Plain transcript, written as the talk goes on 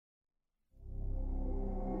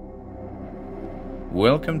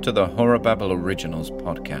Welcome to the Horror Babble Originals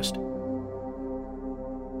podcast.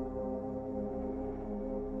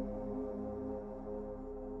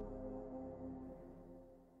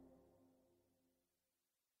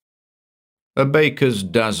 A Baker's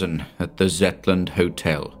Dozen at the Zetland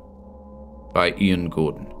Hotel by Ian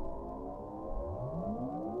Gordon.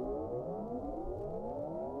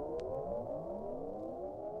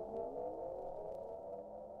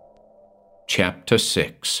 Chapter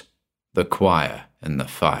 6. The Choir in the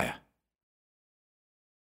Fire.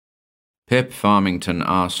 Pip Farmington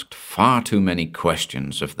asked far too many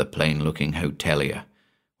questions of the plain-looking hotelier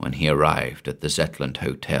when he arrived at the Zetland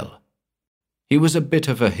Hotel. He was a bit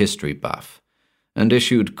of a history buff and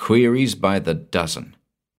issued queries by the dozen.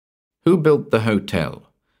 Who built the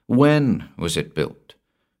hotel? When was it built?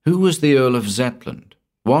 Who was the Earl of Zetland?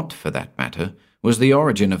 What, for that matter, was the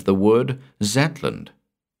origin of the word Zetland?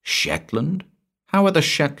 Shetland? How are the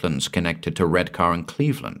Shetlands connected to Redcar and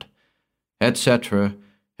Cleveland? Etc.,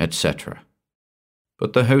 etc.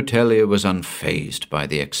 But the hotelier was unfazed by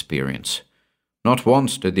the experience. Not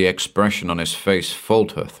once did the expression on his face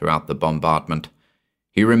falter throughout the bombardment.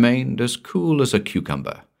 He remained as cool as a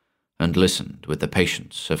cucumber and listened with the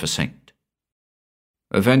patience of a saint.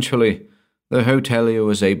 Eventually, the hotelier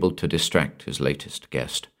was able to distract his latest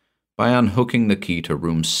guest by unhooking the key to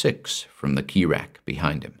room 6 from the key rack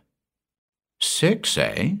behind him. 6,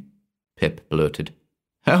 eh? Pip blurted.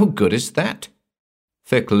 How good is that?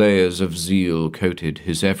 Thick layers of zeal coated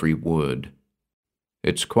his every word.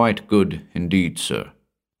 It's quite good indeed, sir,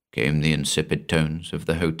 came the insipid tones of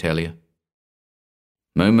the hotelier.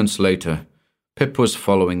 Moments later, Pip was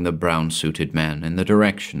following the brown-suited man in the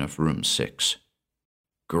direction of room 6.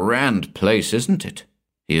 Grand place, isn't it?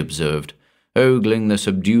 He observed, ogling the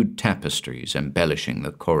subdued tapestries embellishing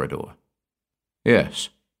the corridor. Yes,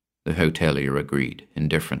 the hotelier agreed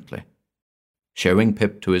indifferently. Showing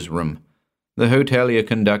Pip to his room, the hotelier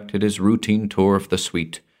conducted his routine tour of the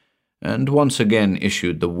suite and once again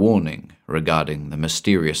issued the warning regarding the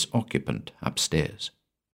mysterious occupant upstairs.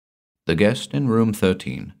 The guest in room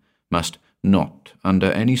 13 must not,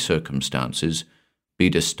 under any circumstances, be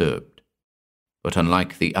disturbed. But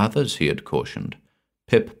unlike the others he had cautioned,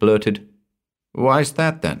 Pip blurted, Why's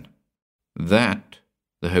that, then? That,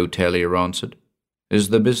 the hotelier answered, is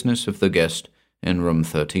the business of the guest in room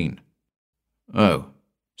 13. Oh,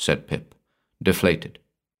 said Pip, deflated.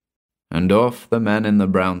 And off the man in the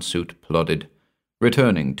brown suit plodded,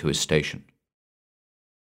 returning to his station.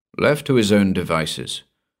 Left to his own devices,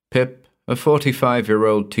 Pip, a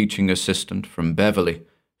 45-year-old teaching assistant from Beverly,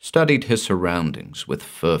 studied his surroundings with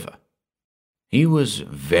fervor. He was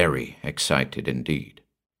very excited indeed.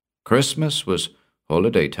 Christmas was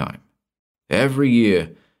holiday time. Every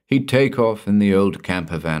year, he'd take off in the old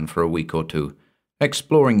camper van for a week or two,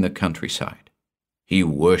 exploring the countryside. He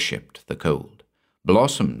worshipped the cold,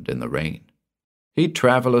 blossomed in the rain. He'd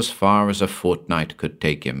travel as far as a fortnight could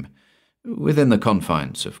take him, within the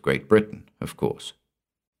confines of Great Britain, of course.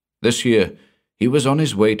 This year, he was on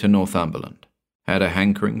his way to Northumberland, had a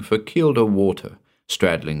hankering for Kielder water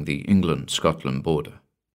straddling the England-Scotland border.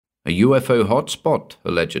 A UFO hotspot,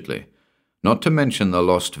 allegedly, not to mention the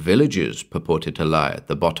lost villages purported to lie at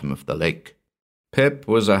the bottom of the lake. Pip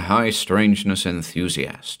was a high-strangeness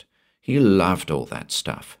enthusiast. He loved all that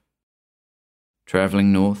stuff.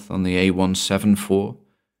 Travelling north on the A174,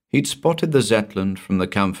 he'd spotted the Zetland from the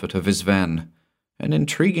comfort of his van. An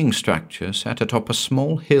intriguing structure sat atop a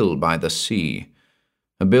small hill by the sea,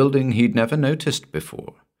 a building he'd never noticed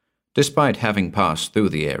before, despite having passed through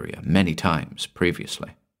the area many times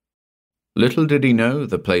previously. Little did he know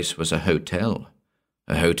the place was a hotel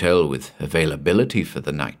with availability for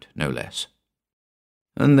the night, no less.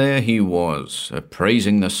 And there he was,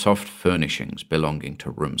 appraising the soft furnishings belonging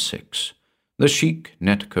to room 6, the chic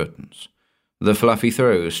net curtains, the fluffy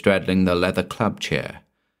throw straddling the leather club chair,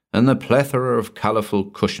 and the plethora of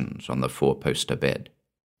colourful cushions on the 4-poster bed.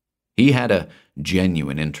 He had a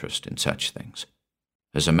genuine interest in such things.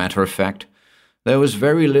 As a matter of fact, there was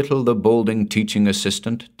very little the balding teaching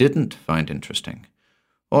assistant didn't find interesting,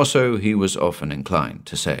 or so he was often inclined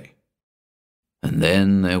to say. And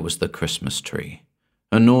then there was the Christmas tree,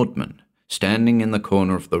 a Nordman, standing in the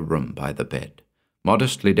corner of the room by the bed,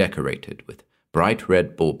 modestly decorated with bright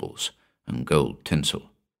red baubles and gold tinsel.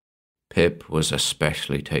 Pip was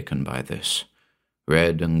especially taken by this.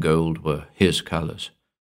 Red and gold were his colours.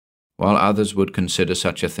 While others would consider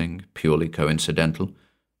such a thing purely coincidental,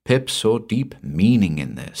 Pip saw deep meaning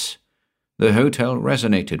in this. The hotel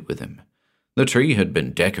resonated with him. The tree had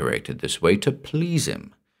been decorated this way to please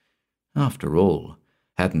him. After all,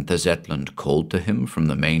 hadn't the Zetland called to him from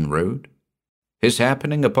the main road? His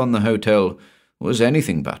happening upon the hotel was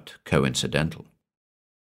anything but coincidental.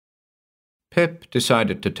 Pip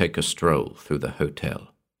decided to take a stroll through the hotel.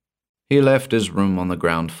 He left his room on the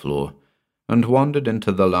ground floor and wandered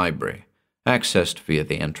into the library, accessed via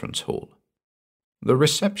the entrance hall. The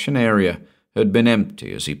reception area had been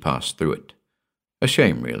empty as he passed through it. A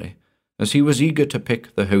shame, really, as he was eager to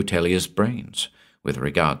pick the hotelier's brains with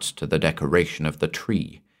regards to the decoration of the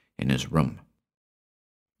tree in his room.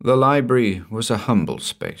 The library was a humble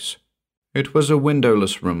space. It was a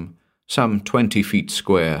windowless room, some 20 feet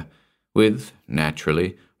square, with,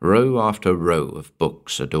 naturally, row after row of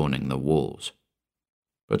books adorning the walls.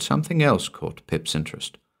 But something else caught Pip's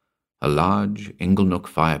interest. A large inglenook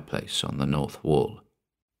fireplace on the north wall.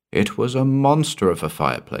 It was a monster of a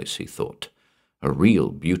fireplace, he thought, a real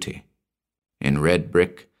beauty. In red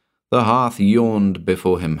brick, the hearth yawned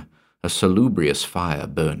before him, a salubrious fire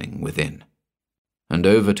burning within. And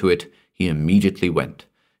over to it he immediately went,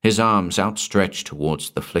 his arms outstretched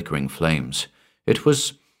towards the flickering flames. It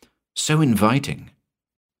was so inviting.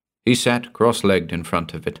 He sat cross-legged in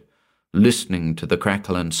front of it, listening to the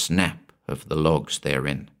crackle and snap of the logs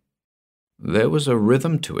therein. There was a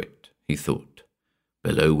rhythm to it, he thought,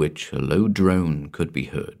 below which a low drone could be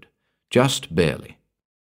heard, just barely.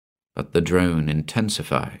 But the drone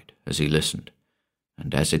intensified as he listened,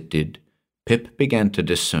 and as it did, Pip began to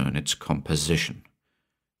discern its composition.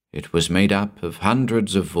 It was made up of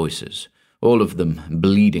hundreds of voices, all of them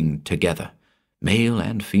bleeding together, male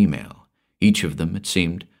and female, each of them, it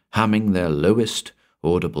seemed, humming their lowest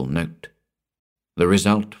audible note. The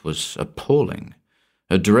result was appalling,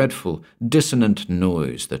 a dreadful, dissonant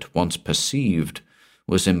noise that, once perceived,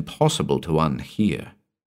 was impossible to unhear.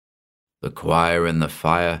 The choir in the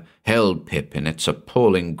fire held Pip in its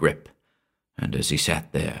appalling grip, and as he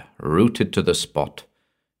sat there, rooted to the spot,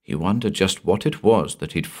 he wondered just what it was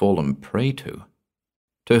that he'd fallen prey to.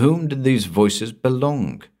 To whom did these voices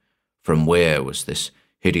belong? From where was this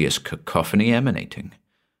hideous cacophony emanating?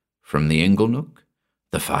 From the inglenook,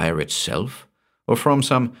 the fire itself, or from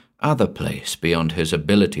some other place beyond his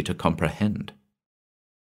ability to comprehend?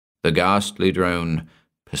 The ghastly drone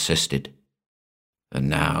persisted. And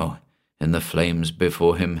now, in the flames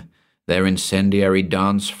before him, their incendiary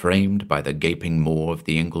dance framed by the gaping maw of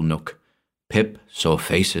the inglenook, Pip saw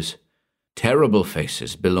faces, terrible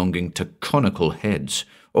faces belonging to conical heads,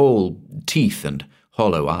 all teeth and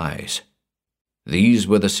hollow eyes. These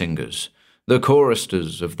were the singers, the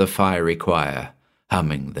choristers of the fiery choir,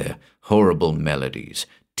 humming their horrible melodies,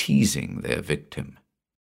 teasing their victim.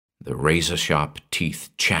 The razor-sharp teeth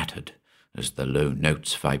chattered as the low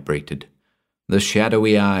notes vibrated. The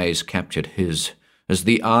shadowy eyes captured his as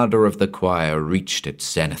the ardor of the choir reached its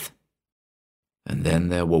zenith. And then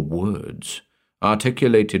there were words,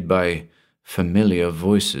 articulated by familiar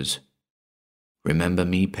voices. "Remember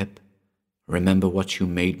me, Pip? Remember what you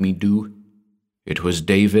made me do?" It was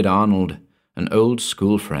David Arnold, an old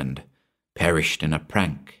school friend, perished in a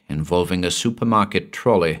prank involving a supermarket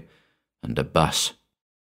trolley and a bus.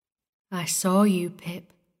 "I saw you,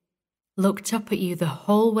 Pip. Looked up at you the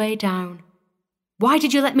whole way down. Why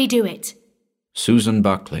did you let me do it?" Susan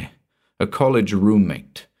Buckley, a college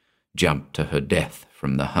roommate, jumped to her death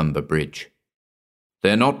from the Humber Bridge.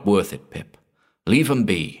 "They're not worth it, Pip. Leave 'em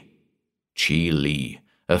be." Chi Lee,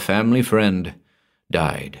 a family friend,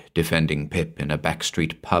 died defending Pip in a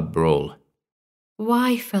backstreet pub brawl.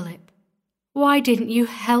 "Why, Philip? Why didn't you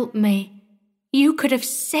help me? You could have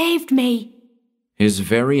saved me." His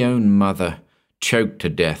very own mother choked to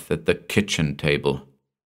death at the kitchen table.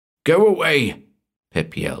 "Go away,"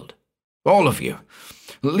 Pip yelled. "All of you.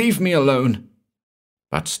 Leave me alone."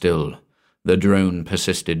 But still, the drone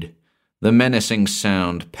persisted, the menacing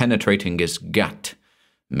sound penetrating his gut,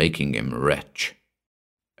 making him retch.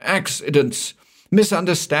 "Accidents,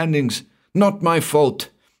 misunderstandings, not my fault.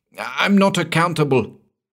 I'm not accountable."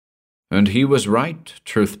 And he was right,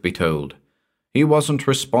 truth be told. He wasn't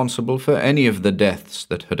responsible for any of the deaths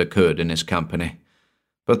that had occurred in his company.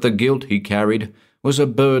 But the guilt he carried was a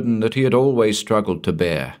burden that he had always struggled to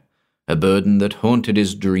bear, a burden that haunted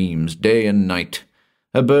his dreams day and night,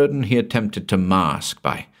 a burden he attempted to mask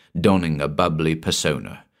by donning a bubbly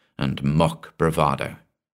persona and mock bravado.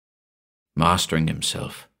 Mastering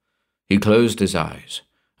himself, he closed his eyes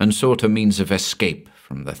and sought a means of escape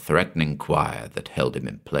from the threatening choir that held him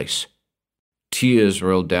in place. Tears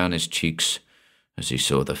rolled down his cheeks as he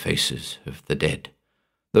saw the faces of the dead,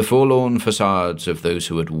 the forlorn facades of those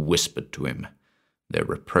who had whispered to him, their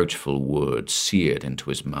reproachful words seared into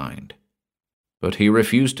his mind. But he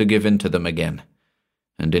refused to give in to them again,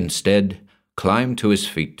 and instead climbed to his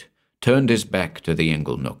feet, turned his back to the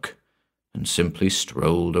inglenook, and simply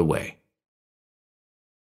strolled away.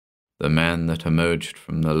 The man that emerged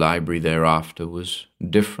from the library thereafter was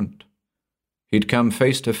different. He'd come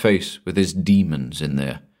face to face with his demons in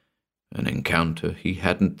there, an encounter he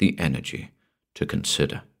hadn't the energy to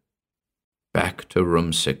consider. Back to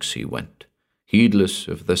room 6 he went, heedless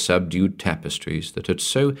of the subdued tapestries that had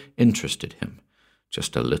so interested him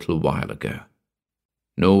just a little while ago.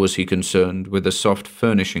 Nor was he concerned with the soft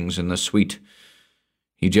furnishings in the suite.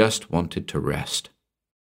 He just wanted to rest.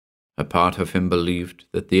 A part of him believed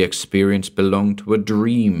that the experience belonged to a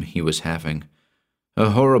dream he was having, a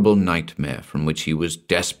horrible nightmare from which he was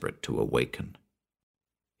desperate to awaken.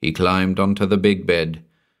 He climbed onto the big bed,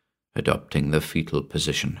 adopting the fetal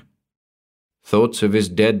position. Thoughts of his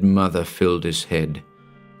dead mother filled his head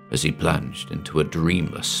as he plunged into a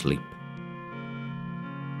dreamless sleep.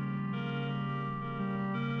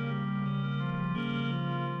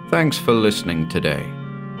 Thanks for listening today.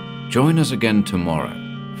 Join us again tomorrow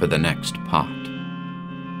for the next part.